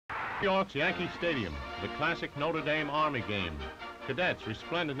New York's Yankee Stadium, the classic Notre Dame Army game. Cadets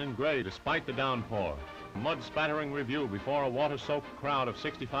resplendent in gray despite the downpour. Mud-spattering review before a water-soaked crowd of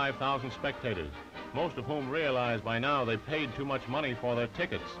 65,000 spectators, most of whom realize by now they paid too much money for their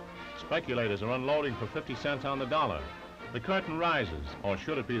tickets. Speculators are unloading for 50 cents on the dollar. The curtain rises, or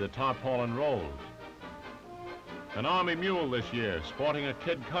should it be the tarpaulin rolls? An Army mule this year, sporting a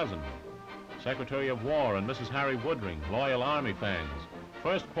kid cousin. Secretary of War and Mrs. Harry Woodring, loyal Army fans.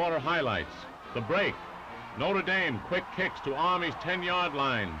 First quarter highlights. The break. Notre Dame, quick kicks to Army's 10-yard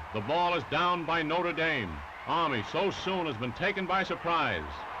line. The ball is down by Notre Dame. Army so soon has been taken by surprise.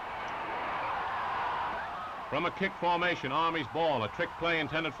 From a kick formation, Army's ball, a trick play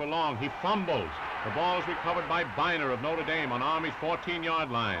intended for Long. He fumbles. The ball is recovered by Biner of Notre Dame on Army's 14-yard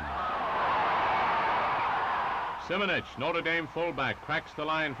line. Simonich, Notre Dame fullback, cracks the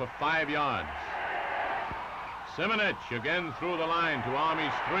line for 5 yards. Simonich again through the line to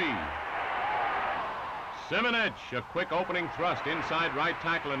Army's 3. Simonich, a quick opening thrust inside right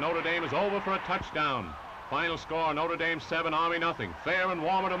tackle, and Notre Dame is over for a touchdown. Final score, Notre Dame 7, Army nothing. Fair and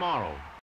warmer tomorrow.